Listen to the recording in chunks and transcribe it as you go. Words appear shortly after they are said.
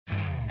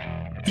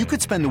You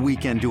could spend the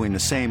weekend doing the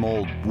same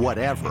old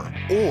whatever,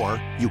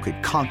 or you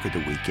could conquer the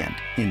weekend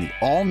in the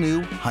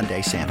all-new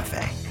Hyundai Santa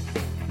Fe.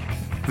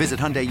 Visit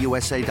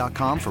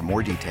HyundaiUSA.com for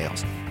more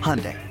details.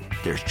 Hyundai,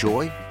 there's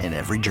joy in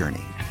every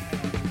journey.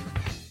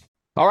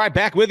 All right,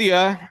 back with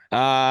you.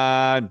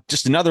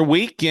 Just another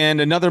week and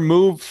another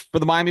move for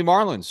the Miami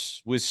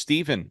Marlins with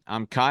Steven.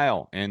 I'm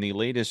Kyle, and the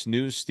latest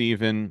news,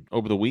 Steven,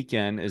 over the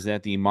weekend is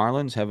that the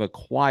Marlins have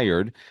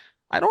acquired,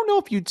 I don't know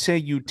if you'd say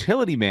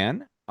utility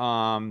man,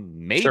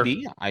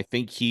 maybe. Sure. I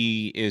think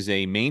he is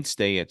a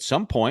mainstay at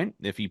some point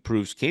if he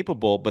proves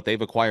capable, but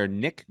they've acquired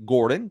Nick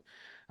Gordon,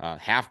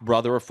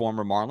 half-brother of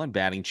former Marlin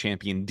batting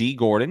champion D.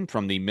 Gordon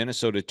from the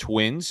Minnesota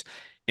Twins,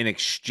 in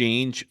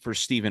exchange for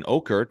Steven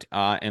Okert.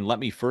 And let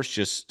me first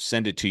just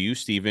send it to you,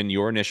 Steven,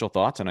 your initial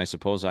thoughts, and I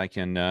suppose I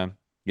can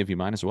give you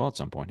mine as well at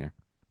some point here.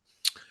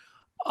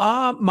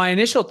 My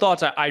initial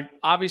thoughts, I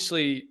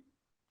obviously,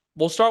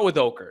 we'll start with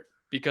Okert,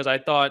 because I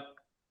thought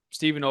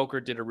Steven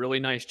Okert did a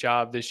really nice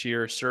job this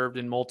year, served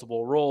in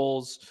multiple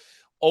roles,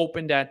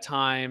 opened at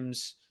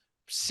times,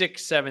 6th,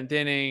 7th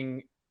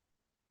inning,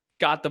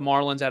 got the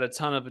Marlins at a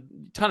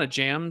ton of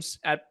jams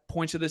at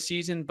points of the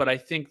season, but I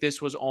think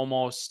this was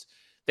almost,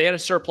 they had a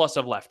surplus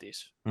of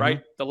lefties, right?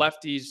 Mm-hmm. The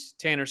lefties,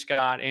 Tanner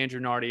Scott, Andrew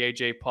Nardi,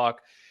 AJ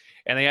Puck,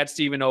 and they had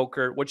Steven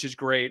Okert, which is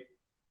great.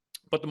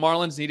 But the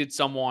Marlins needed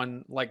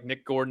someone like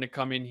Nick Gordon to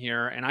come in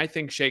here and I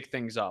think shake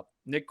things up.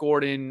 Nick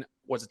Gordon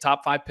was a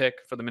top 5 pick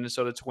for the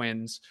Minnesota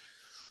Twins,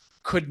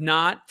 could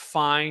not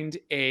find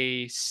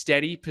a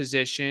steady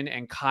position.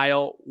 And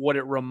Kyle, what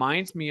it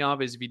reminds me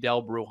of is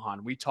Vidal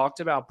Brujan. We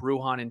talked about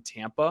Brujan in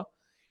Tampa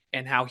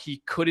and how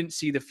he couldn't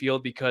see the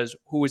field because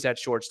who was at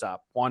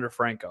shortstop? Wander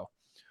Franco.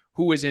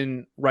 Who was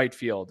in right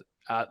field?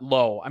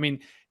 Lowe. I mean,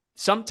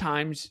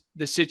 sometimes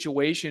the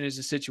situation is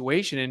a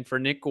situation. And for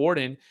Nick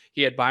Gordon,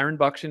 he had Byron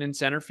Buxton in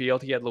center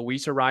field. He had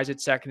Luis Arraez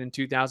at second in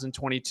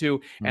 2022.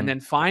 Mm-hmm. And then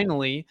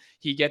finally,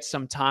 he gets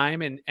some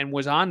time and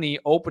was on the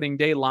opening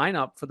day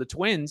lineup for the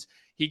Twins.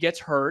 He gets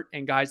hurt,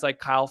 and guys like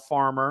Kyle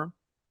Farmer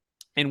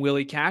and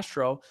Willie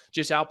Castro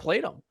just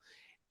outplayed him.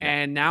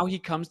 And now he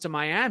comes to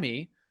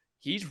Miami.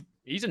 He's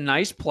a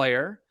nice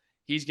player.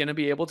 He's going to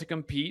be able to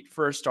compete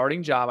for a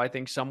starting job, I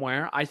think,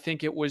 somewhere. I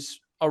think it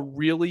was a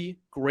really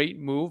great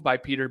move by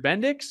Peter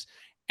Bendix,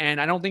 and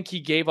I don't think he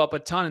gave up a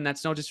ton, and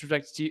that's no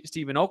disrespect to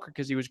Steven Okert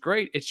because he was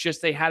great. It's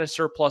just they had a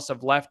surplus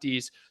of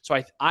lefties, so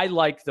I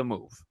like the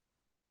move.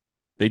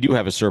 They do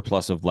have a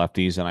surplus of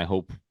lefties, and I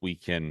hope we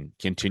can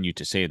continue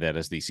to say that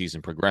as the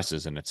season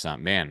progresses, and it's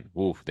not, man,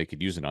 oof, they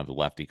could use another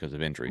lefty because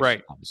of injuries.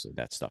 Right. Obviously,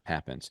 that stuff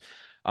happens.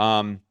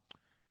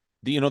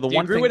 Do you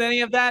agree with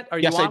any of that?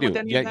 Yes, I do.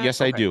 Yes,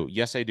 I do.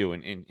 Yes, I do.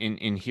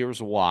 And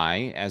here's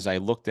why. As I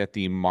looked at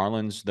the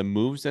Marlins, the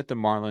moves that the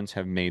Marlins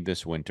have made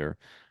this winter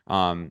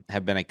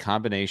have been a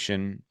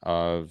combination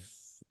of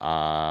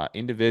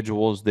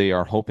individuals they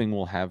are hoping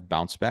will have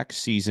bounce back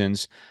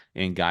seasons,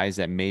 and guys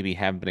that maybe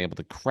haven't been able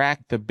to crack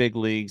the big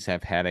leagues,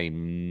 have had a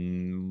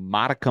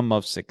modicum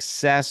of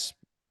success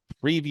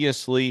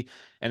previously.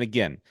 And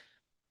again,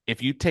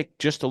 if you take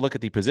just a look at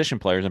the position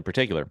players in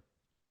particular,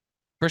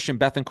 Christian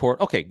Bethancourt,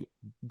 okay,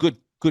 good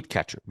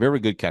catcher, very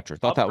good catcher.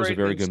 Thought that was a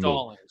very good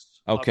move.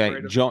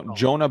 Okay,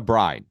 Jonah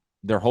Bride,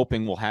 they're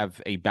hoping will have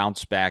a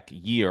bounce back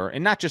year,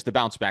 and not just the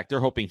bounce back.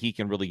 They're hoping he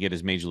can really get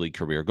his major league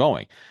career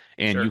going.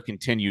 And you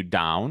continue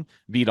down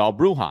Vidal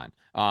Brujan,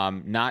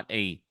 not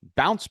a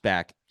bounce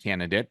back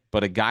candidate,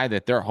 but a guy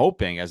that they're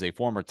hoping as a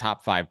former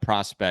top 5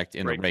 prospect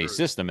in the Rays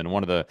system and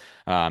one of the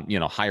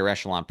higher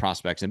echelon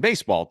prospects in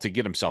baseball to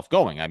get himself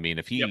going. I mean,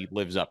 if he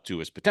lives up to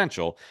his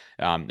potential,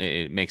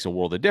 it makes a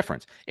world of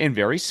difference. And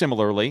very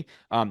similarly,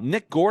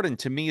 Nick Gordon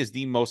to me is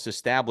the most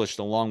established,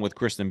 along with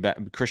Christian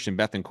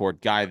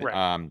Bethancourt, guy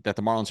that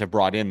the Marlins have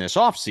brought in this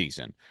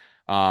offseason.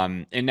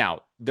 And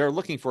now they're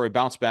looking for a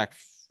bounce back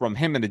from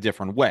him in a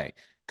different way.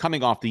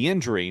 Coming off the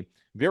injury,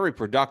 very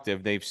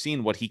productive. They've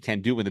seen what he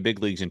can do in the big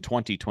leagues in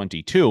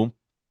 2022,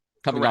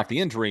 coming off the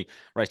injury,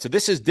 right? So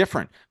this is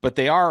different, but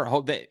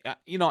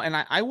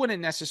and I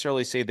wouldn't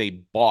necessarily say they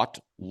bought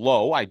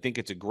low. I think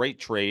it's a great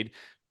trade,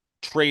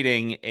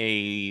 trading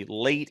a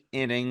late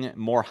inning,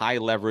 more high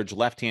leverage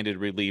left-handed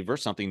reliever,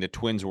 something the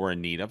Twins were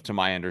in need of, to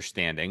my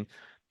understanding,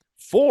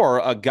 for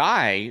a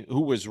guy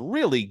who was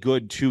really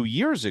good 2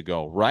 years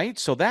ago, right?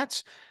 So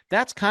that's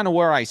kind of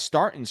where I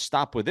start and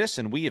stop with this.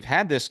 And we have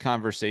had this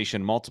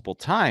conversation multiple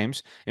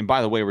times. And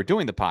by the way, we're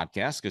doing the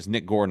podcast because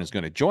Nick Gordon is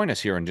going to join us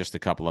here in just a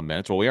couple of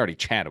minutes. Well, we already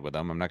chatted with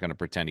him. I'm not going to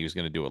pretend he was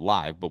going to do it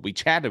live, but we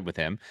chatted with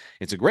him.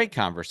 It's a great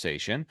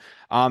conversation.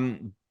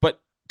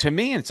 But to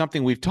me, and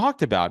something we've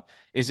talked about,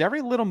 is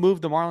every little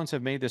move the Marlins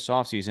have made this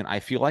offseason, I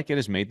feel like it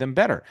has made them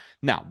better.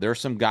 Now, there are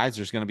some guys,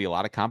 there's going to be a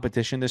lot of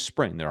competition this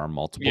spring. There are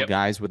multiple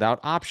guys without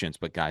options,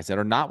 but guys that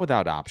are not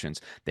without options,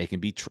 they can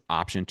be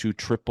option to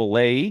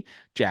AAA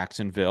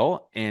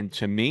Jacksonville. And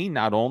to me,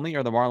 not only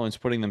are the Marlins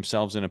putting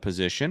themselves in a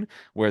position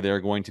where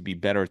they're going to be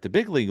better at the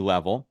big league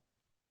level,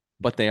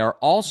 but they are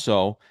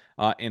also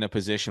in a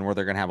position where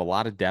they're going to have a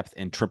lot of depth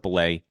in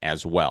AAA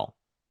as well.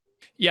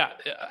 Yeah,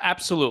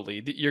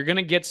 absolutely. You're going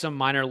to get some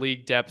minor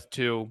league depth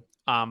too.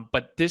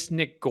 But this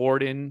Nick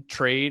Gordon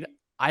trade,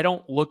 I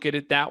don't look at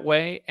it that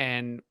way.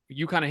 And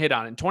you kind of hit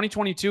on it. In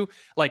 2022,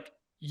 like,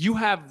 you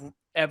have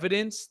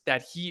evidence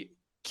that he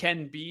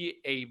can be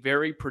a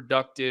very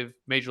productive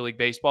Major League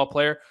Baseball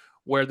player,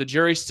 where the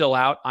jury's still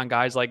out on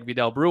guys like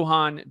Vidal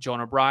Brujan,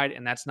 Jonah Bride,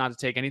 and that's not to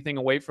take anything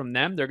away from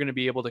them. They're going to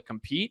be able to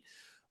compete.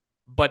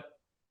 But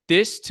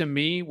this, to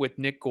me, with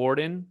Nick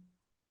Gordon,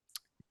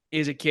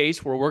 is a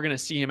case where we're going to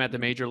see him at the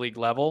major league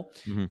level.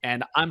 Mhm.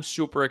 And I'm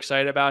super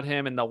excited about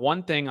him. And the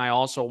one thing I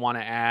also want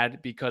to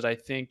add, because I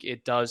think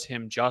it does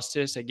him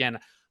justice, again,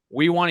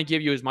 we want to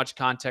give you as much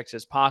context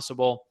as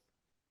possible.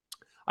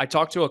 I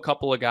talked to a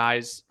couple of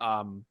guys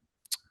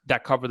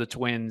that cover the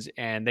Twins,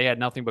 and they had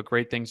nothing but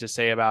great things to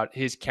say about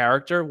his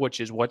character, which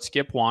is what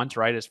Skip wants,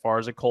 right? As far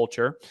as a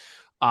culture.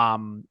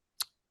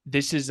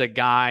 This is a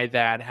guy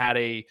that had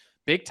a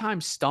big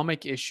time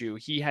stomach issue.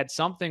 He had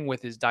something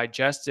with his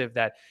digestive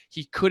that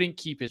he couldn't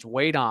keep his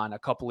weight on a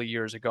couple of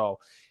years ago.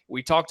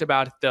 We talked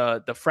about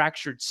the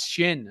fractured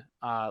shin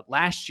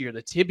last year,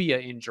 the tibia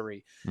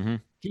injury. Mm-hmm.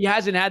 He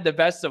hasn't had the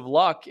best of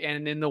luck.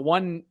 And in the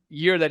 1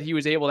 year that he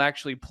was able to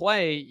actually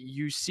play,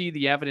 you see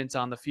the evidence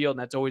on the field.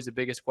 And that's always the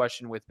biggest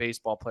question with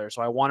baseball players.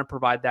 So I want to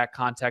provide that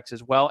context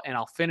as well. And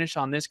I'll finish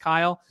on this,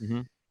 Kyle.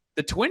 Mm-hmm.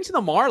 The Twins and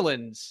the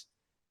Marlins,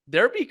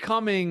 they're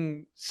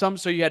becoming some.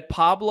 So you had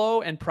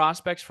Pablo and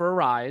prospects for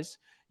Arise.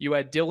 You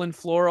had Dylan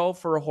Floro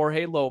for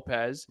Jorge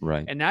Lopez.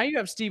 Right. And now you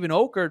have Steven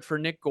Okert for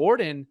Nick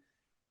Gordon.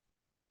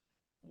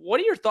 What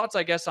are your thoughts,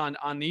 I guess, on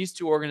these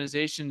two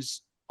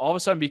organizations all of a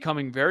sudden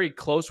becoming very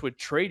close with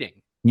trading?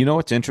 You know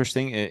what's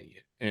interesting?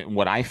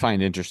 What I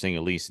find interesting,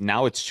 at least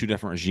now, it's two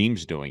different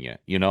regimes doing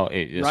it. You know,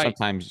 Right.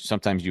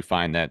 sometimes you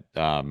find that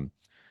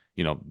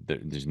you know,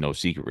 there's no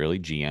secret really.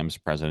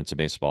 GMs, presidents of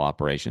baseball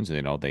operations,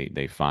 you know,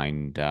 they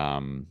find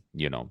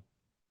you know,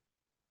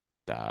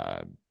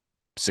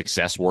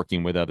 success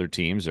working with other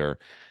teams, or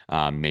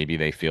maybe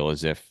they feel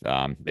as if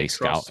they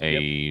scout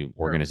a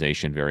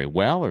organization very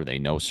well, or they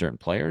know certain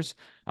players.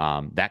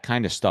 That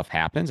kind of stuff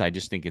happens. I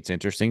just think it's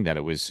interesting that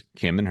it was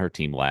Kim and her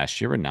team last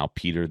year, and now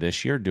Peter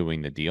this year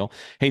doing the deal.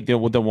 Hey, the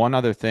one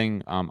other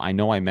thing, I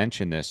know I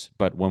mentioned this,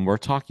 but when we're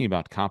talking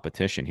about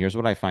competition, here's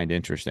what I find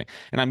interesting.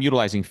 And I'm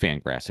utilizing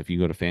Fangraphs. If you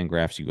go to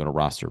Fangraphs, you go to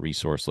Roster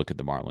Resource, look at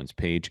the Marlins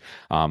page.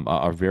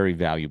 A very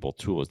valuable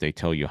tool is they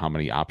tell you how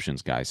many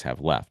options guys have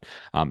left.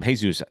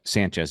 Jesus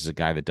Sanchez is a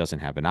guy that doesn't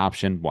have an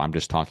option. Well, I'm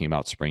just talking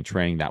about spring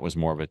training. That was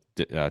more of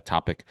a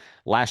topic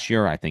last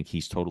year. I think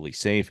he's totally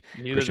safe.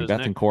 Christian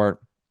Bethancourt,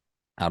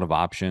 out of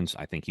options.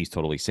 I think he's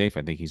totally safe.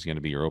 I think he's going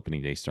to be your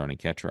opening day starting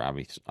catcher.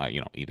 Obviously,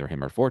 you know, either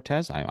him or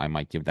Fortes. I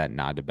might give that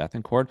nod to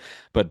Bethancourt.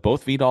 But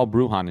both Vidal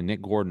Brujan and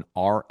Nick Gordon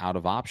are out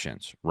of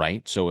options,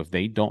 right? So if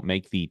they don't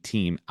make the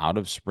team out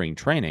of spring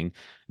training,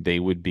 they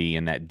would be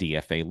in that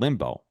DFA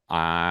limbo.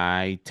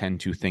 I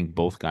tend to think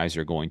both guys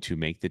are going to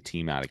make the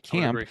team out of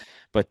camp,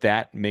 but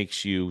that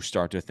makes you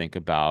start to think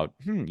about,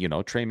 you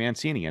know, Trey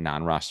Mancini, a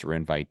non-roster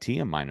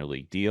invitee, a minor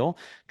league deal.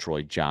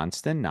 Troy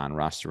Johnston,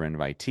 non-roster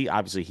invitee.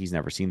 Obviously, he's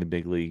never seen the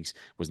big leagues,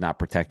 was not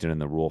protected in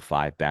the Rule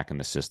 5 back in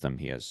the system.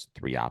 He has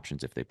 3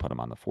 options if they put him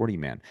on the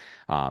 40-man.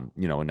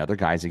 You know, another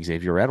guy is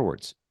Xavier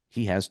Edwards.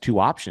 He has 2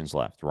 options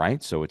left,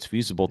 right? So it's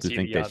feasible to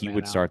think that he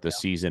would start the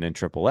season in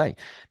AAA.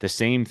 The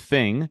same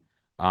thing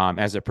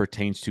as it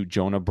pertains to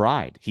Jonah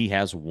Bride. He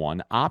has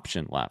 1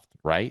 option left,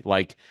 right?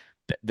 Like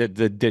the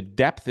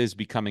depth is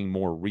becoming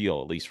more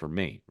real, at least for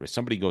me. If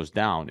somebody goes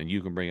down, and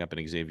you can bring up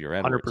an Xavier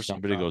Edwards,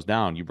 somebody goes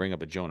down, you bring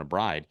up a Jonah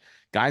Bride,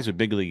 guys with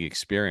big league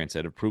experience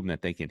that have proven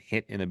that they can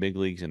hit in the big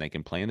leagues and they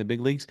can play in the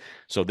big leagues.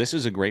 So this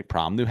is a great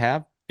problem to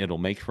have. It'll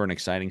make for an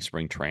exciting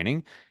spring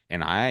training.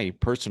 And I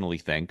personally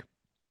think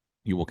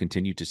you will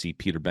continue to see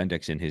Peter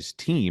Bendix and his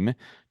team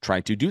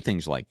try to do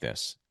things like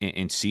this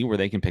and see where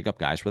they can pick up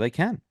guys where they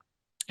can.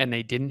 And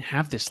they didn't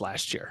have this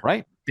last year.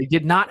 Right. They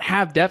did not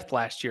have depth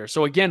last year.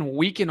 So again,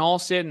 we can all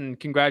sit and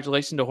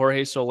congratulations to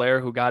Jorge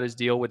Soler, who got his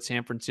deal with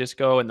San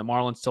Francisco, and the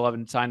Marlins still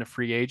haven't signed a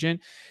free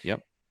agent.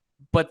 Yep.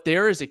 But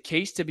there is a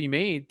case to be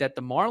made that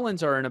the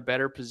Marlins are in a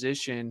better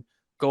position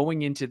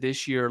going into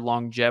this year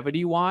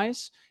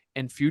longevity-wise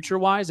and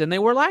future-wise than they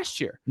were last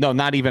year. No,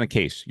 not even a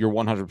case. You're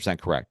 100%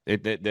 correct.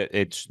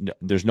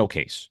 There's no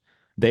case.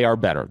 They are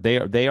better.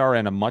 They are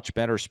in a much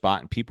better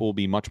spot, and people will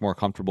be much more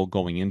comfortable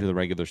going into the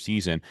regular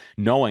season,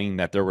 knowing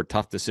that there were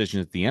tough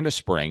decisions at the end of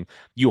spring.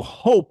 You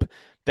hope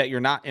that you're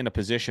not in a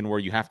position where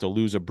you have to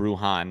lose a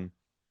Brujan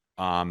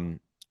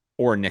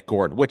or Nick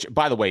Gordon, which,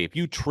 by the way, if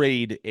you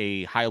trade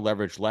a high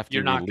leverage lefty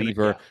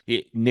reliever,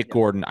 Nick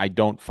Gordon, I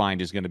don't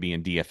find is going to be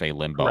in DFA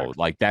limbo. Correct.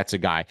 Like, that's a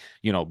guy,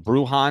 you know,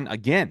 Brujan,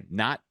 again,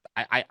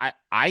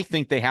 I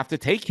think they have to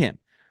take him.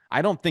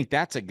 I don't think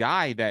that's a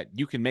guy that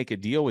you can make a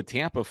deal with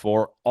Tampa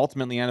for,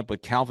 ultimately end up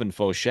with Calvin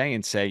Fauché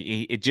and say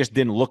it just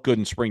didn't look good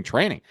in spring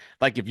training.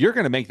 Like, if you're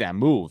going to make that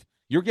move,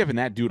 you're giving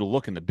that dude a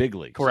look in the big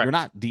leagues. Correct. You're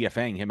not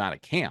DFAing him out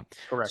of camp.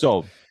 Correct.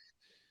 So,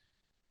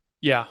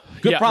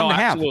 good problem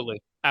to have.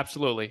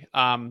 Absolutely.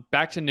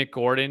 Back to Nick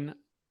Gordon.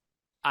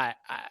 I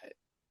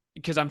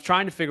because I'm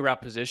trying to figure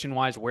out position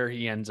wise where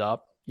he ends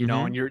up, you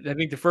know, and I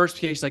think the first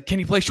case, like, can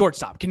he play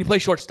shortstop? Can he play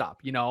shortstop?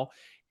 You know,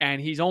 and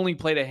he's only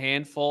played a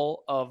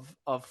handful of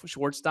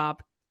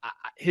shortstop.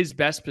 His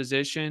best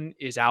position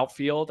is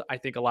outfield. I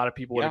think a lot of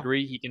people would Yeah.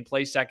 agree. He can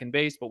play second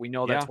base, but we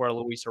know Yeah. that's where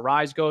Luis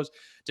Arise goes.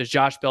 Does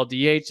Josh Bell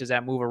DH? Does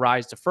that move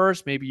Arise to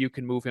first? Maybe you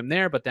can move him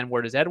there, but then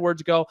where does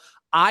Edwards go?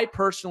 I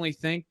personally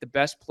think the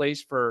best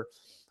place for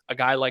a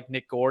guy like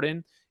Nick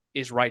Gordon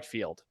is right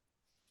field.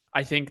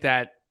 I think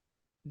that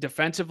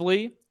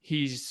defensively,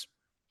 he's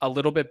a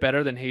little bit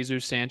better than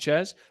Jesus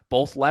Sanchez.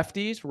 Both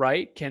lefties,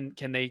 right? Can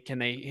they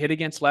hit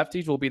against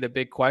lefties will be the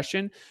big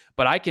question.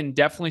 But I can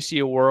definitely see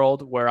a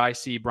world where I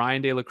see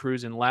Brian De La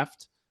Cruz in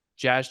left,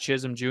 Jazz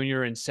Chisholm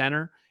Jr. in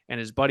center, and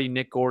his buddy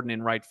Nick Gordon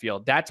in right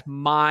field. That's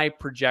my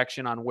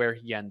projection on where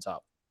he ends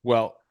up.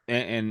 Well,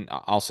 and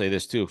I'll say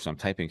this too, because I'm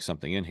typing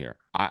something in here.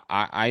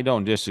 I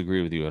don't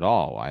disagree with you at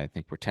all. I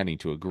think we're tending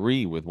to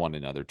agree with one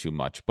another too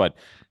much. But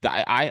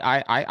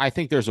I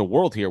think there's a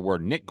world here where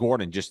Nick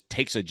Gordon just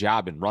takes a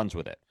job and runs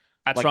with it.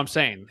 That's Like, what I'm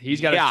saying.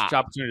 He's got an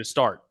opportunity to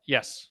start.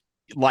 Yes.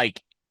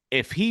 Like,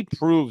 if he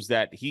proves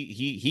that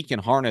he can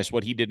harness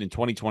what he did in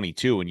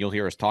 2022, and you'll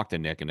hear us talk to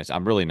Nick, and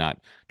I'm really not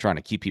trying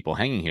to keep people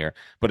hanging here,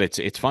 but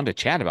it's fun to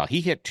chat about.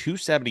 He hit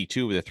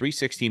 272 with a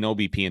 316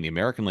 OBP in the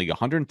American League,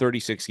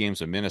 136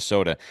 games of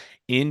Minnesota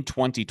in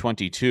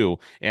 2022,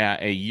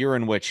 a year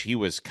in which he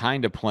was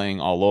kind of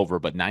playing all over,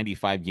 but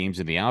 95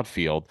 games in the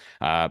outfield,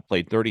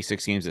 played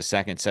 36 games at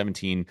second,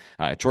 17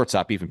 at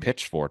shortstop, even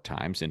pitched 4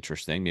 times.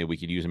 Interesting. Maybe we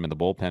could use him in the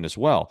bullpen as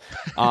well.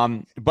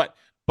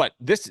 But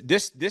this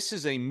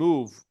is a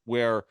move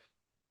where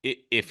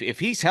if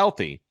he's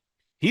healthy,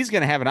 he's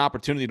going to have an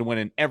opportunity to win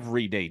an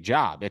everyday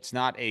job. It's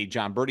not a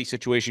John Birdie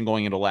situation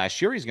going into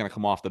last year. He's going to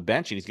come off the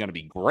bench and he's going to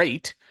be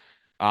great.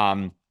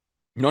 No,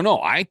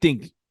 I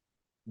think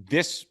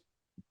this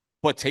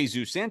puts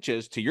Jesus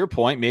Sanchez, to your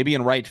point, maybe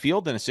in right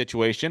field in a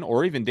situation,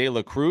 or even De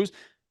La Cruz.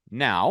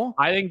 Now,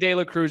 I think De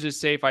La Cruz is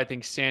safe. I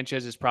think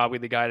Sanchez is probably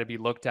the guy to be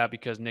looked at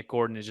because Nick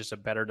Gordon is just a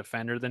better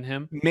defender than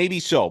him. Maybe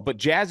so, but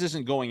Jazz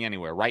isn't going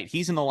anywhere, right?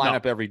 He's in the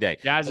lineup every day.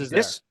 Jazz is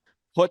this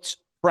puts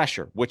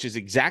pressure, which is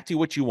exactly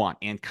what you want,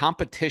 and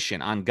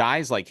competition on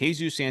guys like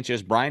Jesus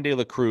Sanchez, Brian De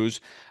La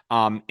Cruz,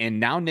 and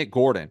now Nick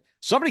Gordon.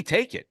 Somebody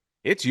take it.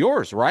 It's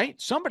yours, right?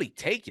 Somebody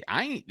take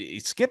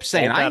it. Skip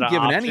saying I ain't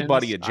giving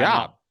anybody a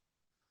job,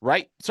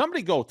 right?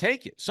 Somebody go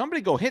take it.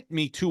 Somebody go hit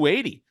me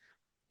 280.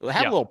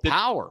 Have a little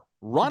power.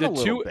 Run a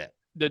little bit.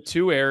 The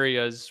 2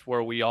 areas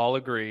where we all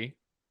agree,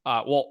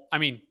 well, I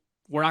mean,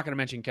 we're not going to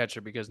mention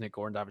catcher because Nick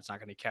Gordon obviously not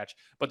going to catch,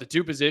 but the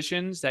 2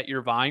 positions that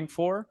you're vying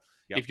for,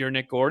 if you're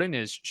Nick Gordon,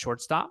 is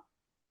shortstop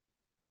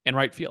and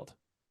right field.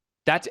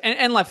 That's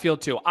and left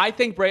field too. I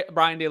think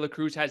Brian De La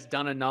Cruz has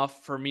done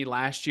enough for me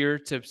last year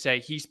to say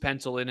he's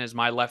penciled in as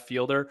my left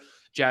fielder.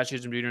 Jazz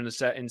Chisholm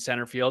Jr. in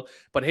center field,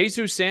 but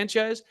Jesus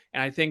Sanchez,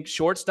 and I think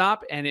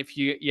shortstop. And if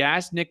you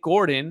ask Nick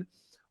Gordon,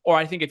 or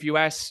I think if you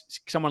ask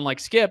someone like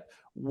Skip,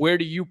 where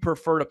do you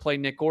prefer to play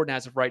Nick Gordon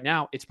as of right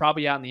now? It's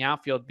probably out in the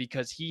outfield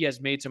because he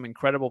has made some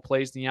incredible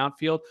plays in the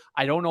outfield.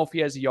 I don't know if he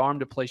has the arm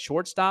to play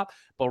shortstop,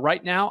 but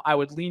right now I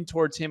would lean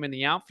towards him in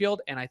the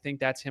outfield, and I think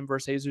that's him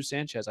versus Jesus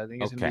Sanchez. I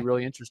think it's going to be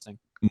really interesting.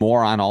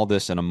 More on all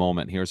this in a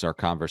moment. Here's our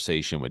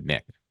conversation with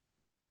Nick.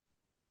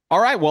 All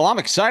right, well, I'm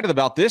excited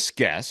about this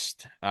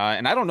guest,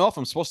 and I don't know if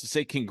I'm supposed to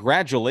say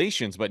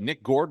congratulations, but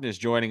Nick Gordon is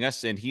joining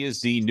us, and he is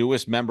the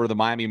newest member of the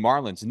Miami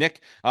Marlins.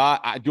 Nick,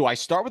 do I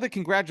start with the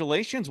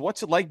congratulations?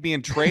 What's it like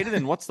being traded,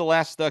 and what's the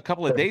last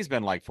couple of days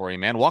been like for you,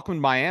 man? Welcome to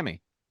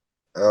Miami.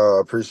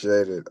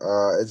 Appreciate it.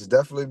 It's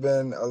definitely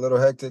been a little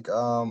hectic.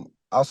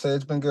 I'll say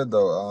it's been good,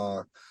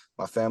 though.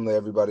 My family,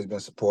 everybody's been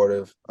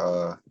supportive.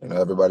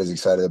 Everybody's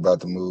excited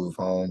about the move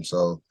home,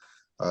 so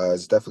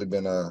it's definitely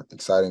been an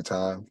exciting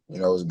time.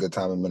 It was a good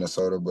time in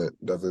Minnesota, but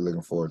definitely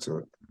looking forward to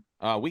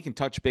it. We can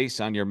touch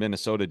base on your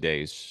Minnesota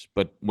days,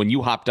 but when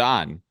you hopped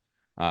on,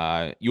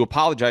 you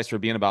apologized for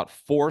being about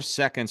 4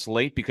 seconds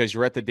late because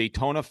you're at the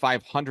Daytona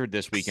 500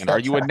 this weekend. Are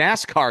you a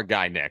NASCAR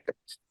guy, Nick?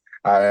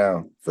 I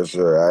am, for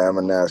sure. I am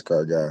a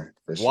NASCAR guy.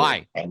 For sure.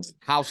 Why?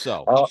 How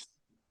so?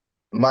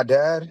 My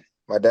dad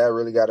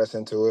really got us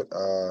into it.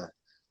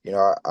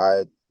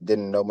 I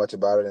didn't know much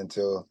about it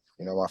until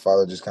my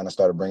father just kind of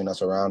started bringing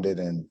us around it,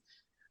 and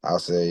I'll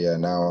say,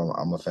 now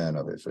I'm a fan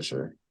of it for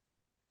sure.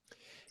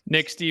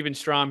 Nick, Steven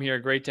Strom here.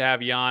 Great to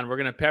have you on. We're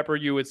going to pepper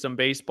you with some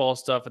baseball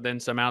stuff and then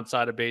some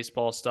outside of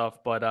baseball stuff.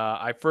 But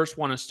I first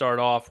want to start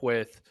off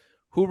with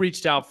who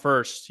reached out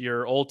first,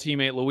 your old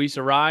teammate Luis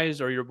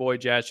Arise or your boy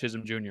Jazz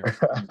Chisholm Jr.?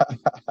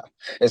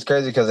 It's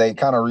crazy because they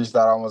kind of reached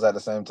out almost at the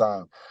same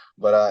time.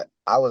 But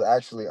I was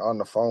actually on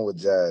the phone with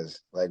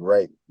Jazz, like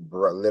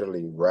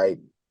literally right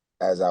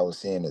as I was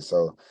seeing it.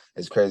 So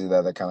it's crazy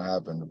that kind of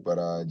happened.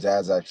 But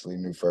Jazz actually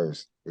knew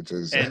first, which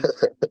is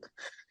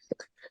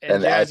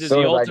and Jazz is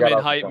the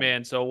ultimate hype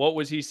man. So what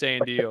was he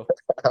saying to you?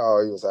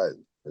 Oh, he was hype.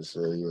 For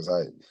sure. He was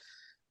hype.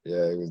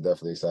 Yeah, he was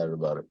definitely excited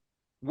about it.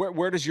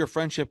 Where does your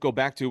friendship go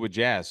back to with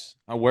Jazz?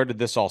 Where did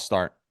this all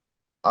start?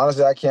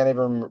 Honestly, I can't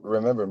even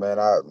remember, man.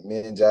 Me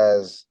and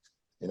Jazz,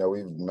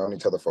 we've known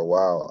each other for a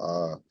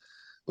while.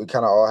 We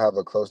kind of all have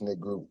a close-knit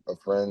group of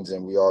friends,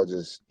 and we all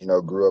just,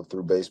 grew up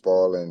through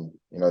baseball and,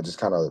 just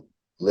kind of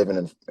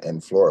living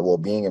in Florida, well,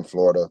 being in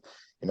Florida,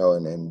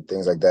 and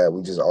things like that,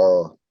 we just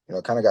all,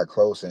 kind of got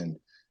close. And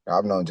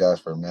I've known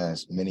Jasper, man,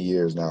 many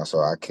years now, so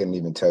I couldn't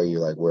even tell you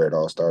like where it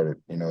all started.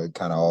 It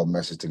kind of all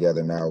meshes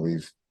together now.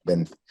 We've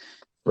been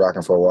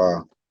rocking for a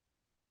while.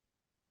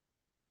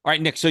 All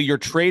right, Nick. So you're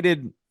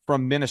traded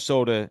from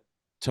Minnesota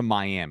to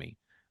Miami.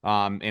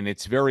 And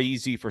it's very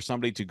easy for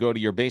somebody to go to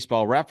your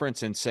Baseball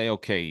Reference and say,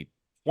 okay,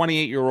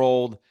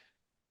 28-year-old,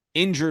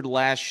 injured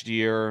last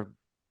year.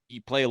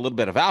 You play a little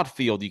bit of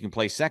outfield. You can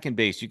play second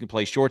base. You can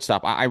play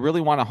shortstop. I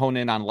really want to hone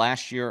in on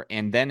last year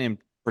and then in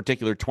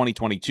particular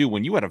 2022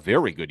 when you had a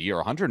very good year,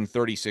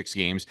 136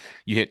 games.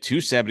 You hit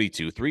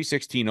 272,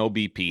 316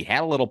 OBP,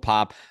 had a little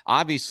pop.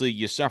 Obviously,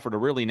 you suffered a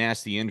really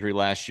nasty injury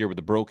last year with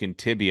a broken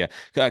tibia.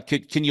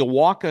 Can you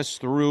walk us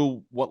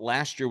through what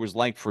last year was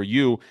like for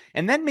you?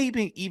 And then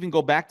maybe even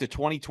go back to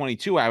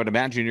 2022. I would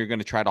imagine you're going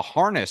to try to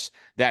harness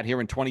that here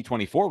in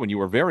 2024 when you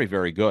were very,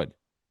 very good.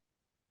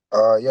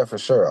 Yeah, for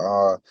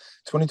sure.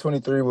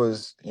 2023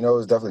 was, it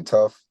was definitely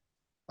tough.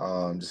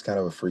 Just kind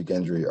of a freak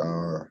injury.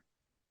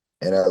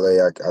 In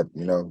LA,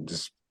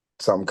 just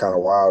something kind of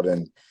wild,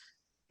 and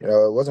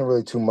it wasn't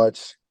really too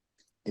much,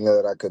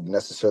 that I could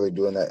necessarily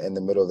do in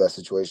the middle of that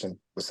situation.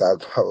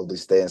 Besides, probably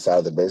stay inside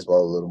of the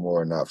baseball a little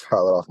more and not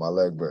foul it off my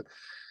leg. But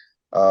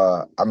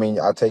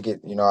I take it.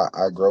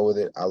 I grow with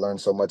it. I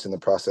learned so much in the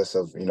process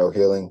of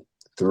healing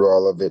through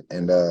all of it,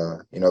 and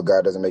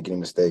God doesn't make any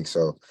mistakes.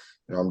 So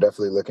I'm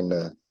definitely looking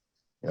to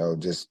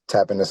just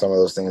tap into some of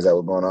those things that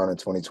were going on in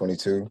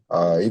 2022.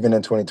 Even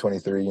in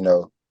 2023,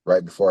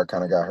 right before I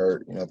kind of got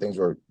hurt, things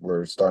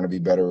were starting to be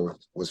better,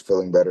 was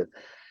feeling better,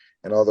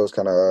 and all those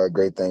kind of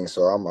great things.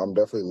 So I'm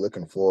definitely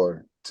looking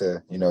forward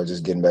to,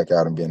 just getting back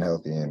out and being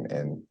healthy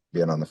and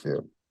being on the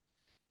field.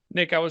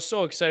 Nick, I was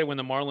so excited when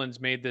the Marlins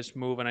made this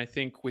move, and I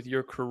think with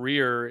your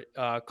career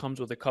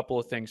comes with a couple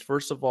of things.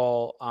 First of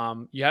all,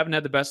 you haven't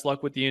had the best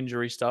luck with the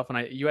injury stuff,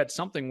 and you had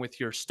something with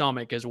your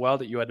stomach as well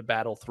that you had to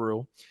battle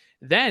through.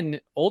 Then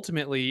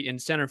ultimately in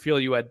center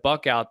field, you had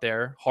Buck out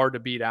there, hard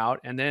to beat out,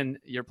 and then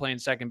you're playing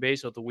second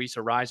base with Luis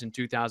Arraez in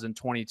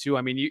 2022.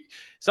 I mean,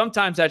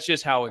 sometimes that's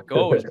just how it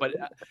goes. But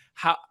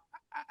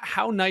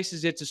how nice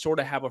is it to sort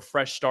of have a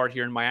fresh start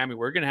here in Miami?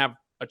 We're going to have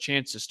a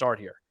chance to start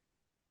here.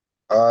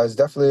 It's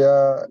definitely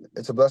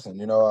it's a blessing.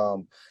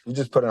 You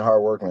just put in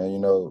hard work,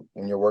 man.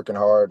 When you're working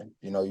hard,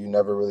 you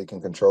never really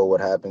can control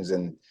what happens,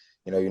 and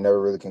you never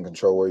really can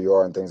control where you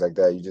are and things like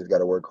that. You just got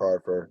to work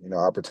hard for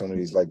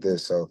opportunities like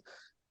this. So.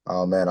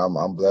 Man,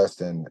 I'm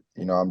blessed, and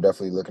I'm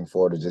definitely looking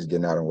forward to just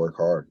getting out and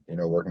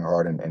working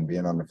hard and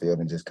being on the field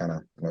and just kind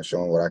of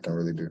showing what I can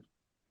really do.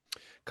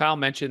 Kyle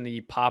mentioned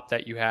the pop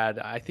that you had.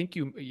 I think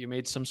you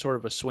made some sort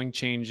of a swing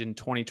change in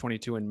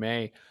 2022 in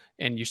May,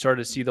 and you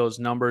started to see those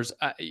numbers.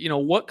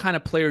 What kind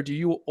of player do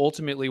you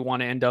ultimately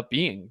want to end up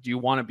being? Do you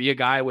want to be a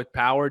guy with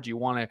power? Do you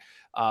want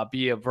to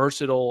be a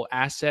versatile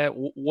asset?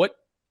 What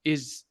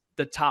is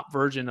the top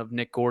version of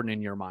Nick Gordon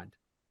in your mind?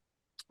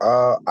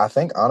 I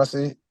think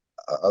honestly,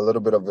 a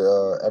little bit of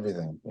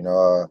everything.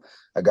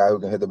 A guy who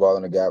can hit the ball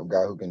in the gap, a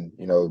guy who can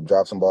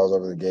drop some balls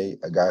over the gate,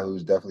 a guy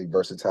who's definitely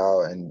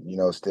versatile and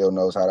still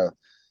knows how to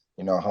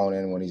hone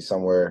in when he's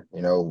somewhere.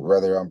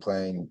 Whether I'm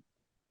playing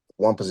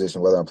one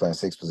position, whether I'm playing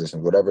six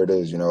positions, whatever it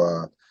is.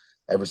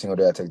 Every single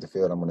day I take the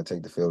field, I'm going to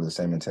take the field with the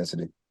same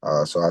intensity.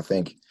 So I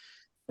think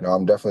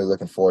I'm definitely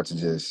looking forward to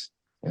just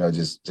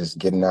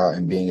getting out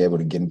and being able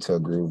to get into a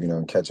groove,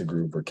 and catch a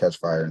groove or catch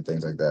fire and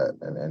things like that,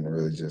 and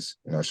really just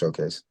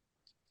showcase.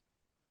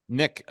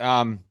 Nick,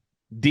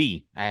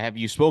 D, have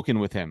you spoken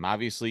with him?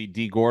 Obviously,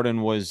 D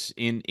Gordon was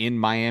in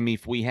Miami.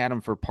 We had him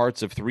for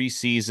parts of 3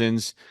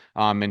 seasons,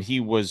 and he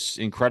was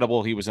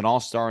incredible. He was an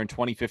all-star in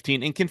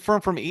 2015. And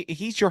confirm for me,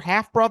 he's your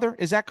half-brother,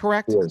 is that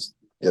correct?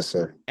 Yes,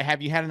 sir.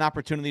 Have you had an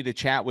opportunity to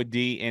chat with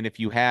D? And if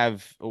you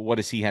have, what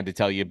has he had to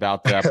tell you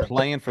about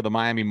playing for the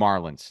Miami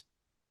Marlins?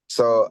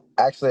 So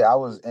actually, I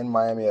was in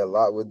Miami a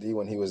lot with D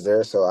when he was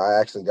there, so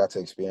I actually got to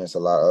experience a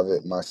lot of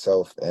it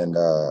myself, and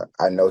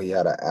I know he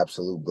had an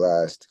absolute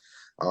blast.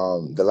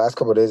 The last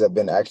couple of days have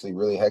been actually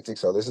really hectic,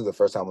 so this is the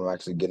first time I'm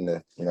actually getting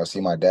to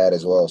see my dad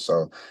as well.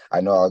 So I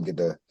know I'll get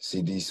to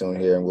see D soon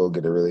here, and we'll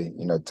get to really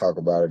talk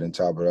about it and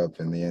chop it up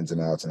and the ins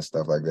and outs and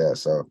stuff like that.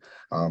 So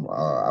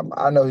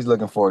I know he's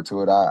looking forward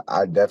to it.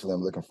 I definitely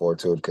am looking forward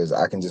to it because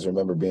I can just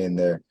remember being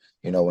there,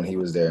 when he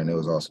was there, and it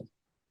was awesome.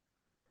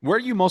 Where are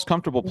you most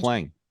comfortable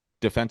playing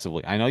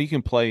defensively? I know you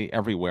can play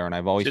everywhere, and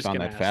I've always found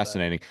that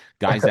fascinating.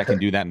 Guys that can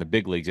do that in the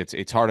big leagues.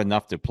 It's hard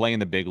enough to play in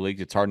the big leagues.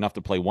 It's hard enough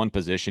to play one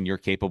position. You're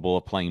capable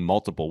of playing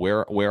multiple.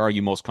 Where are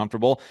you most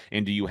comfortable?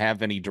 And do you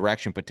have any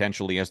direction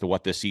potentially as to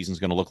what this season's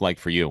going to look like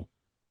for you?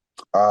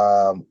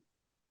 I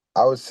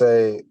would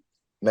say,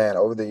 man,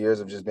 over the years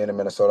of just being in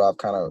Minnesota, I've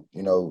kind of,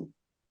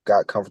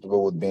 got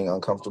comfortable with being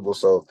uncomfortable.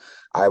 So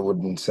I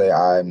wouldn't say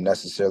I'm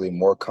necessarily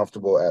more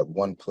comfortable at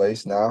one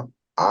place now.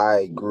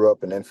 I grew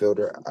up an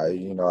infielder.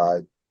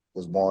 I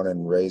was born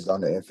and raised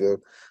on the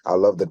infield. I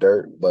love the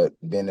dirt, but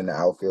being in the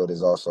outfield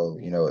is also,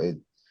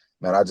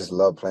 I just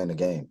love playing the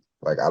game.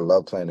 Like I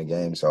love playing the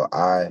game. So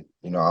I'm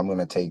going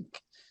to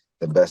take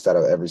the best out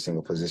of every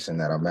single position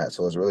that I'm at.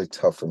 So it's really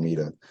tough for me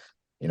to,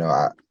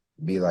 I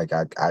be like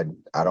I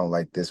don't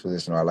like this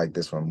position or I like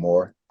this one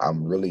more.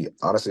 I'm really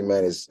honestly,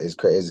 man, it's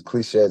crazy. As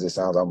cliche as it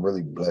sounds, I'm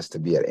really blessed to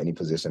be at any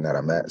position that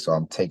I'm at. So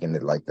I'm taking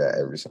it like that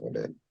every single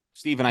day.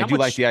 Steven, I How do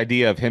like much? the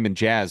idea of him and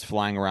Jazz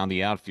flying around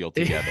the outfield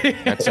together.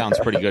 That sounds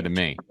pretty good to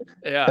me.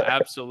 Yeah,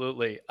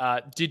 absolutely.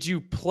 Did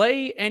you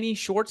play any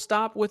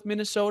shortstop with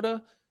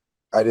Minnesota?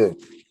 I did,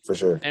 for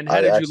sure. And how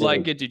I did you actually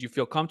like it? Did you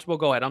feel comfortable?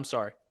 Go ahead. I'm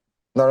sorry.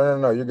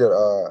 no, you're good.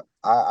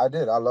 I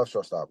did. I love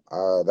shortstop.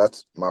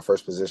 That's my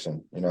first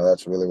position.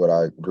 That's really what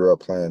I grew up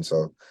playing.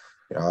 So,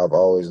 I've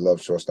always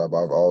loved shortstop.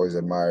 I've always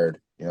admired,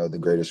 the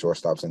greatest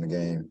shortstops in the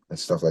game and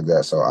stuff like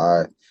that. So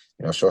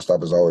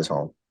shortstop is always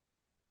home.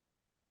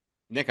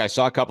 Nick, I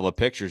saw a couple of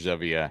pictures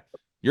of you.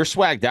 You're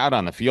swagged out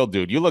on the field,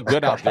 dude. You look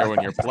good out there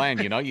when you're playing.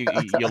 You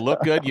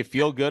look good. You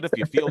feel good. If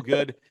you feel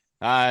good,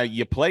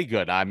 you play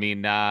good. I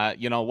mean,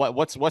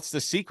 what's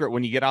the secret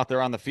when you get out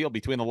there on the field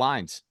between the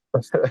lines?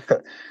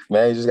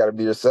 Man, you just got to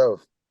be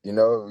yourself. You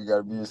got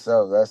to be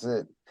yourself. That's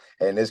it.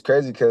 And it's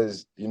crazy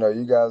because you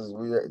guys,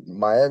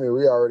 Miami,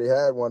 we already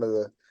had one of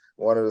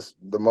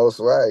the most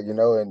swag.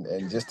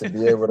 And just to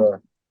be able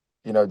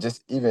to,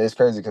 just even it's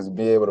crazy because to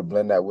be able to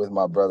blend that with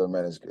my brother,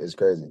 man, is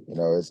crazy.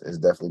 It's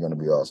definitely going to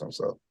be awesome.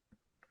 So.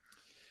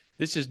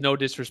 This is no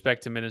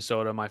disrespect to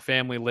Minnesota. My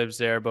family lives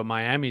there, but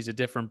Miami's a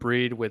different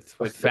breed with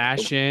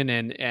fashion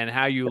and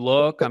how you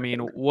look. I mean,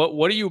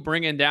 what are you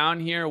bringing down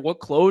here? What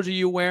clothes are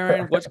you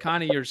wearing? What's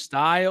kind of your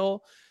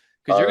style?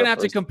 Because you're gonna have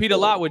to compete a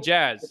lot with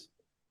Jazz.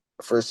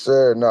 For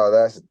sure. No,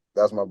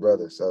 that's my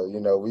brother. So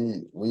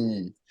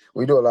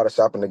we do a lot of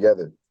shopping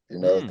together.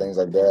 Things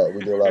like that.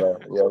 We do a lot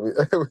of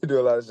we do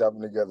a lot of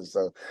shopping together.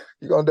 So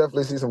you're gonna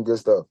definitely see some good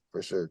stuff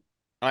for sure.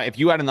 If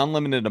you had an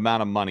unlimited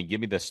amount of money,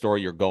 give me the store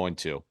you're going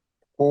to.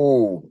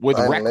 Ooh, with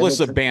reckless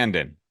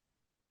abandon.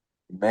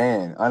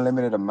 Man,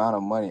 unlimited amount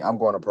of money. I'm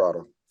going to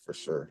Prada for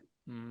sure.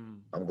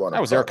 I'm going. I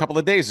was there a couple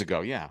of days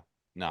ago. Yeah.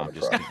 No, I'm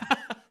just kidding.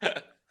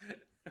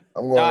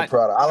 I'm going to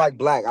Prada. I like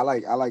black. I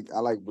like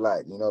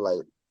black.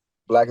 Like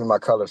black is my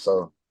color.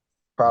 So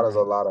Prada's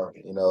a lot of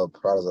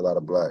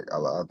black.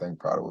 I think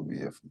Prada would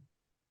be it.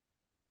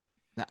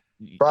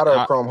 Prada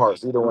or Chrome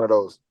Hearts, either one of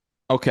those.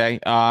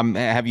 Okay.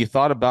 Have you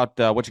thought about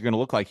what you're going to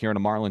look like here in a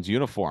Marlins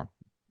uniform?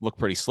 Look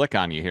pretty slick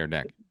on you here,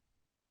 Nick.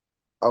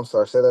 I'm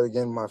sorry, say that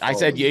again. I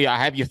said, yeah.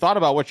 Have you thought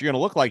about what you're going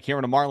to look like here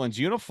in a Marlins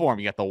uniform?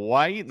 You got the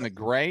white and the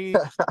gray,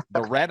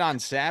 the red on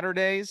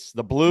Saturdays,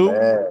 the blue.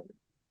 Man,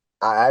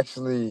 I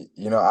actually,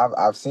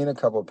 I've seen a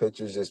couple of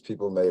pictures, just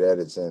people made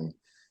edits, and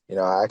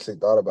I actually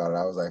thought about it.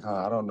 I was like,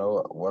 I don't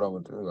know what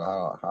I'm gonna do,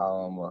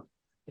 how I'm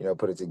gonna,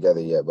 put it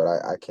together yet. But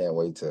I can't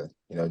wait to,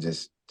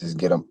 just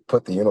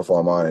put the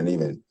uniform on and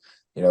even,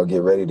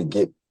 get ready to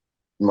get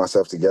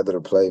myself together to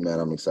play.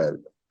 Man, I'm excited.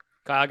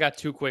 I got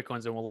two quick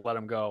ones and we'll let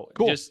them go.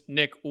 Cool. Just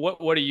Nick,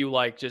 what do you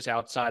like just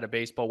outside of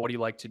baseball? What do you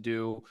like to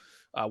do?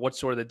 What's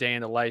sort of the day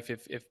in the life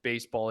if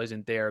baseball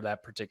isn't there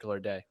that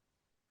particular day?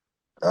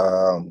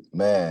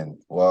 Man,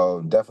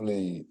 well,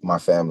 definitely my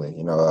family.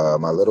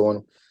 My little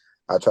one,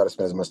 I try to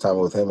spend as much time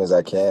with him as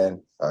I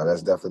can.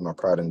 That's definitely my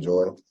pride and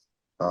joy.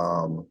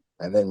 And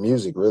then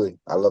music, really.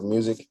 I love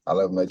music. I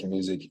love making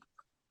music.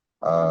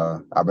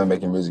 I've been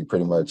making music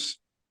pretty much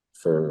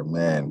for,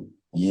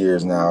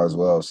 years now as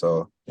well.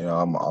 So,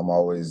 I'm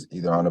always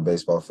either on a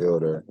baseball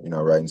field or,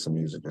 writing some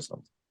music or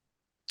something.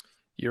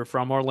 You're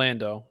from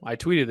Orlando. I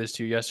tweeted this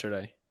to you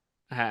yesterday.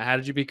 How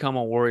did you become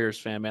a Warriors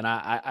fan, man?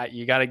 I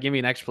you got to give me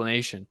an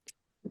explanation.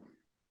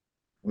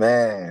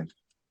 Man.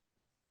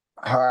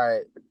 All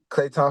right.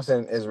 Klay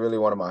Thompson is really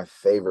one of my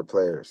favorite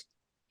players.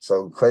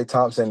 So Klay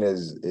Thompson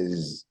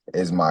is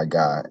my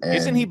guy. And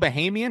isn't he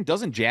Bahamian?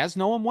 Doesn't Jazz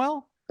know him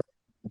well?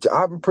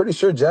 I'm pretty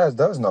sure Jazz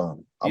does know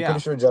him. I'm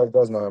pretty sure Jazz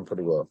does know him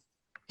pretty well.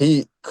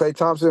 Klay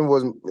Thompson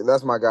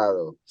that's my guy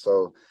though.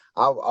 So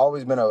I've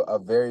always been a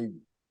very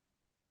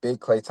big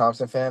Klay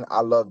Thompson fan.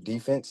 I love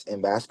defense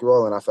in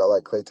basketball, and I felt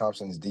like Klay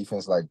Thompson's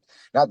defense, like,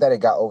 not that it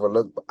got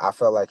overlooked, but I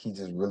felt like he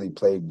just really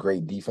played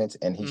great defense,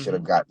 and he should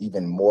have got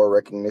even more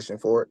recognition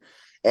for it.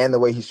 And the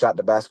way he shot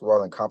the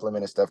basketball and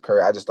complimented Steph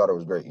Curry, I just thought it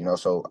was great,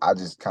 So I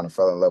just kind of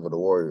fell in love with the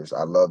Warriors.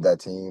 I love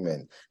that team,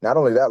 and not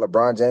only that,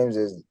 LeBron James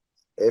is,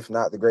 if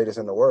not the greatest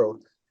in the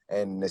world,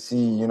 and to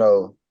see,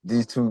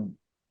 these two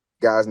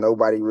guys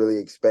nobody really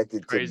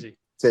expected Crazy.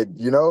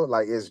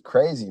 It's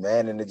crazy,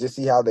 man. And to just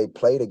see how they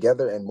play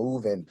together and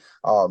move, and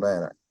oh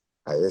man,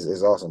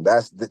 it's awesome.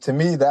 To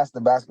me, that's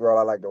the basketball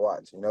I like to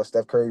watch.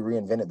 Steph Curry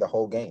reinvented the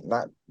whole game.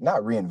 Not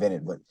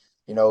reinvented, but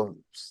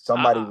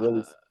somebody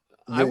really.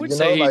 I would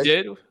say he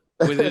did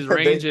with his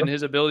range and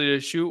his ability to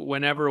shoot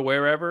whenever,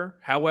 wherever,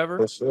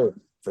 however.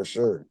 For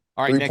sure.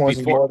 All right, 3 Nick, points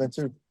is more than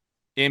 2.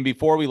 And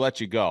before we let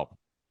you go,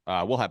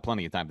 we'll have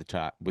plenty of time to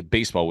talk with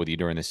baseball with you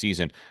during the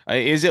season.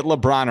 Is it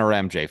LeBron or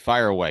MJ?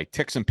 Fire away.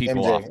 Tick some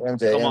people off.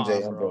 MJ.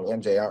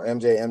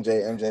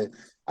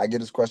 I get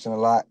this question a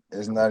lot.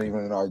 It's not even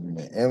an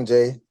argument.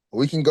 MJ,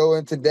 we can go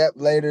into depth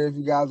later if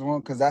you guys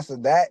want, because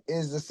that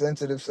is a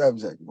sensitive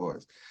subject,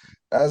 boys.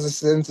 That's a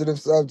sensitive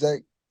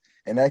subject,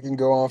 and that can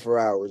go on for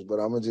hours, but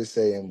I'm going to just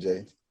say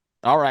MJ.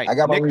 All right, I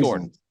got my Nick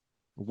Gordon, reasons.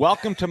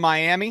 welcome to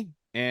Miami.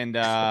 And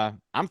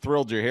I'm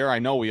thrilled you're here. I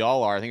know we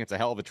all are. I think it's a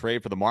hell of a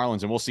trade for the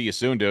Marlins, and we'll see you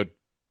soon, dude.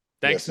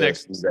 Thanks,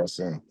 Yes, sir. Nick. See you guys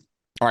soon.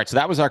 All right, so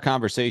that was our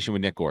conversation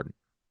with Nick Gordon.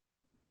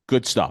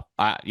 Good stuff.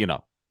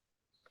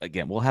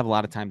 Again, we'll have a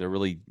lot of time to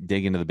really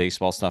dig into the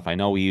baseball stuff. I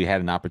know we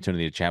had an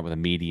opportunity to chat with the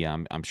media.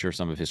 I'm sure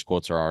some of his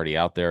quotes are already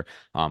out there.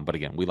 But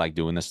again, we like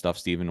doing this stuff,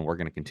 Steven, and we're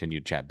going to continue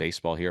to chat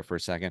baseball here for a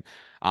second.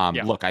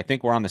 Look, I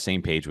think we're on the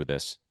same page with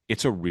this.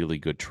 It's a really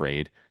good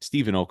trade.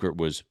 Steven Okert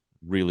was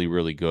really,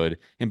 really good.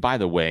 And by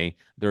the way,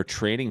 they're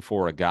trading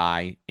for a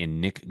guy in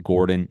Nick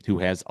Gordon who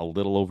has a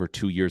little over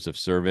 2 years of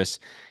service.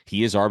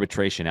 He is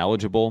arbitration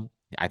eligible.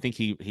 I think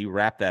he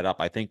wrapped that up.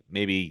 I think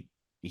maybe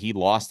he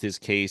lost his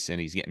case and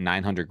he's getting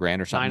 900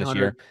 grand or something this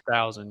year.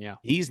 900,000, yeah.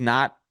 He's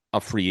not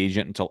a free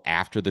agent until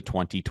after the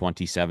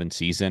 2027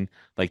 season.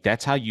 Like,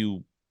 that's how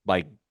you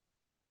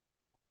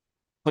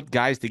put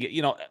guys to get,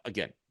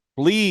 again,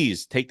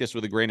 please take this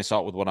with a grain of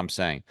salt with what I'm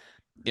saying.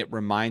 It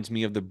reminds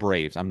me of the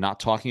Braves. I'm not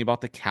talking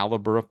about the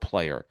caliber of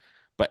player,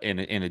 but in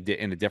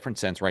a different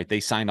sense, right? They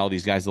signed all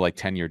these guys to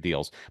 10-year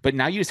deals. But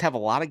now you just have a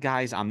lot of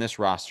guys on this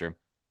roster.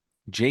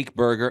 Jake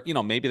Berger,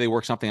 maybe they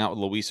work something out with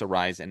Luis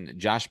Ariz and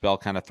Josh Bell,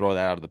 kind of throw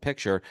that out of the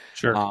picture.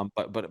 Sure.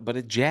 But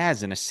a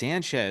Jazz and a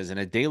Sanchez and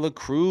a De La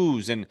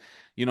Cruz, and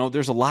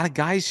there's a lot of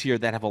guys here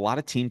that have a lot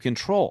of team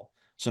control.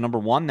 So number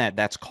one,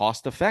 that's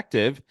cost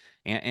effective,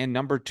 and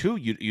number two,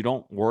 you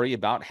don't worry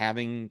about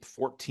having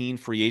 14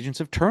 free agents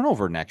of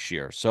turnover next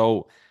year.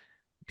 So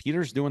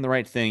Peter's doing the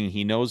right thing.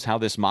 He knows how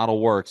this model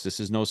works. This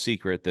is no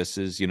secret. This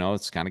is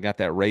it's kind of got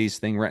that Rays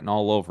thing written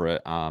all over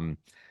it.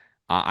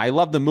 I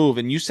love the move.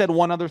 And you said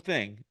one other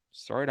thing.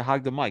 Sorry to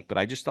hog the mic, but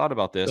I just thought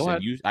about this.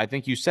 And I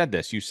think you said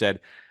this. You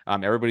said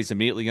everybody's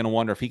immediately going to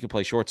wonder if he can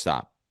play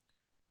shortstop.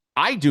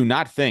 I do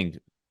not think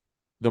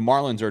the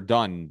Marlins are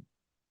done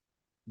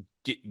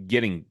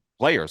getting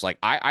players.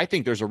 I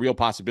think there's a real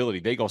possibility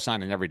they go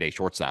sign an everyday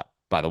shortstop,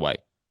 by the way.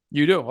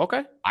 You do?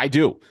 Okay. I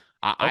do.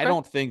 I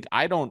Okay.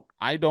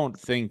 I don't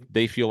think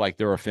they feel like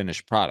they're a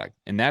finished product.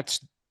 And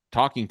that's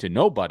talking to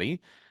nobody.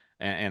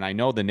 And I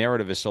know the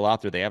narrative is still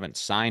out there. They haven't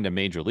signed a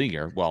major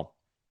leaguer. Well,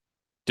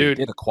 dude,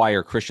 they did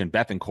acquire Christian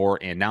Bethancourt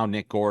and now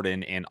Nick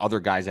Gordon and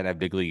other guys that have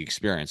big league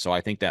experience. So I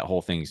think that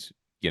whole thing's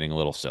getting a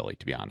little silly,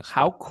 to be honest.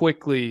 How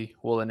quickly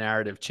will the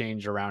narrative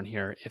change around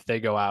here if they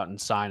go out and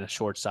sign a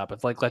shortstop?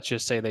 If let's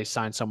just say they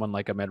sign someone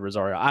like Amed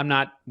Rosario.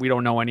 We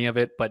don't know any of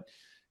it, but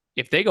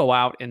if they go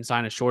out and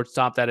sign a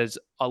shortstop that is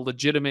a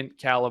legitimate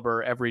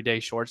caliber everyday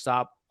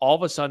shortstop, all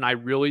of a sudden I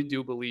really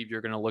do believe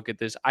you're going to look at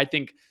this. I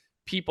think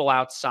people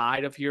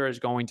outside of here is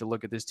going to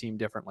look at this team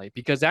differently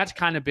because that's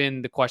kind of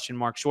been the question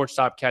mark.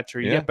 Shortstop, catcher,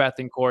 you get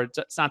Bethancourt.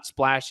 It's not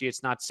splashy,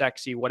 it's not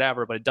sexy,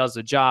 whatever, but it does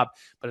the job.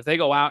 But if they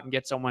go out and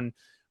get someone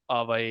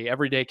of a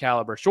everyday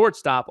caliber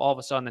shortstop, all of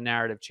a sudden the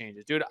narrative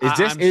changes. Dude,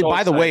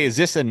 by the way, is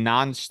this a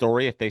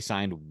non-story if they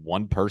signed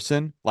one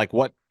person? Like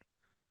what?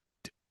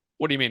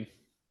 What do you mean?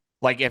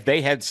 Like if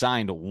they had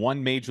signed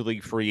one major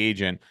league free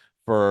agent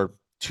for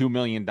 $2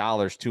 million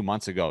 2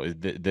 months ago,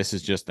 this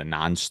is just a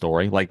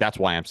non-story. Like that's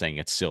why I'm saying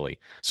it's silly.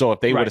 So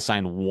if they would have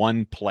signed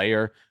one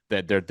player,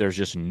 that there's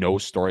just no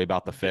story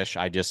about the fish.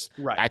 I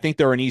think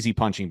they're an easy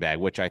punching bag,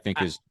 which I think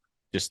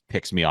just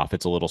ticks me off.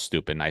 It's a little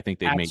stupid. And I think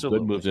they've made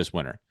good moves this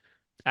winter.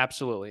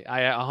 Absolutely. I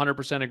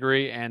 100%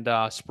 agree. And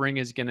spring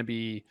is going to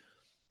be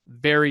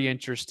very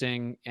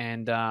interesting.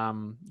 And,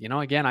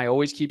 again, I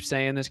always keep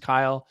saying this,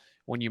 Kyle,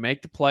 when you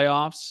make the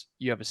playoffs,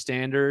 you have a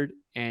standard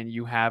and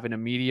you have an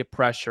immediate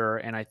pressure.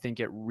 And I think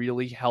it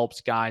really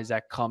helps guys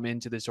that come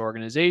into this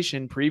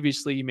organization.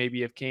 Previously,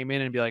 maybe have came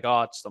in and be like,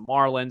 oh, it's the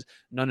Marlins.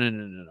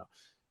 No.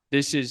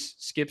 This is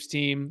Skip's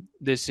team.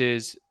 This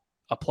is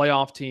a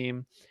playoff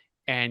team.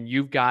 And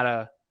you've got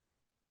to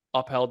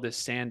upheld this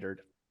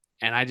standard.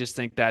 And I just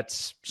think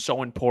that's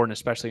so important,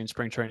 especially in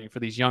spring training for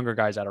these younger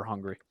guys that are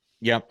hungry.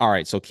 Yeah. All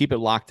right. So keep it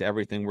locked to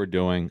everything we're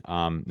doing.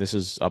 This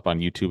is up on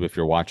YouTube. If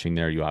you're watching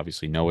there, you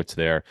obviously know it's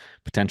there.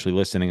 Potentially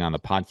listening on the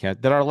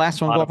podcast. Did our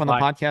last one go up on the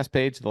podcast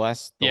page? The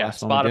last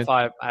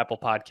Spotify, Apple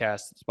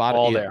Podcasts,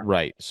 all there.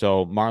 Right.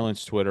 So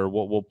Marlins Twitter.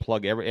 We'll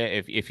plug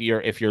if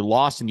you're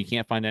lost and you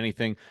can't find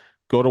anything,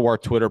 go to our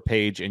Twitter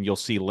page and you'll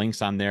see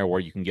links on there where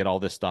you can get all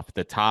this stuff at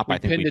the top. I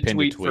think we pinned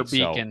a tweet for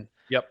Beacon.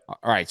 Yep.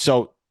 All right.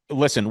 So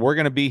listen, we're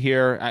going to be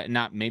here.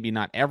 Maybe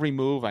not every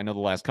move. I know the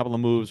last couple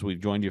of moves we've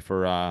joined you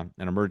for an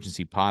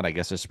emergency pod. I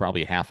guess it's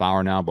probably a half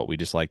hour now, but we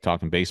just like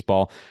talking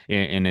baseball,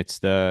 and it's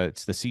the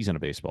season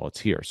of baseball.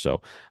 It's here.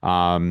 So,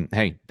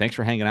 hey, thanks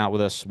for hanging out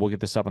with us. We'll get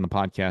this up on the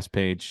podcast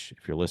page.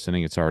 If you're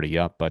listening, it's already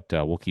up, but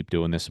we'll keep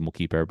doing this and we'll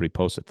keep everybody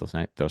posted.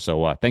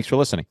 So, thanks for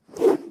listening.